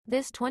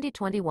This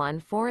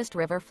 2021 Forest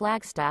River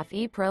Flagstaff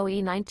E-Pro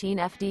E19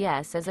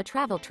 FDS is a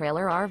travel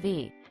trailer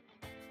RV.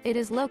 It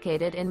is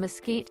located in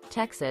Mesquite,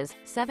 Texas,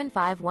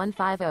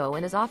 75150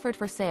 and is offered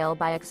for sale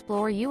by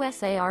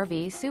ExploreUSA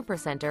RV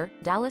Supercenter,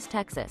 Dallas,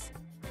 Texas.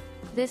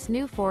 This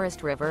new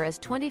Forest River is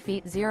 20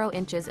 feet 0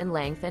 inches in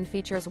length and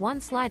features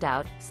 1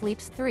 slide-out,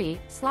 sleeps 3,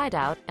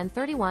 slide-out, and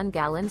 31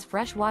 gallons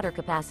fresh water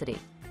capacity.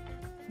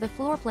 The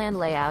floor plan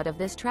layout of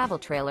this travel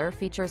trailer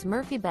features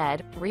Murphy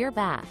bed, rear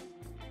bath.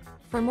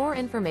 For more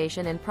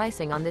information and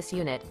pricing on this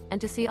unit,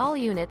 and to see all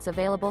units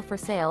available for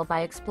sale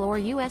by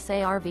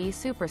ExploreUSA RV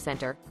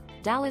Supercenter,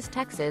 Dallas,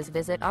 Texas,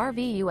 visit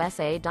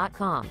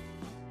RVUSA.com.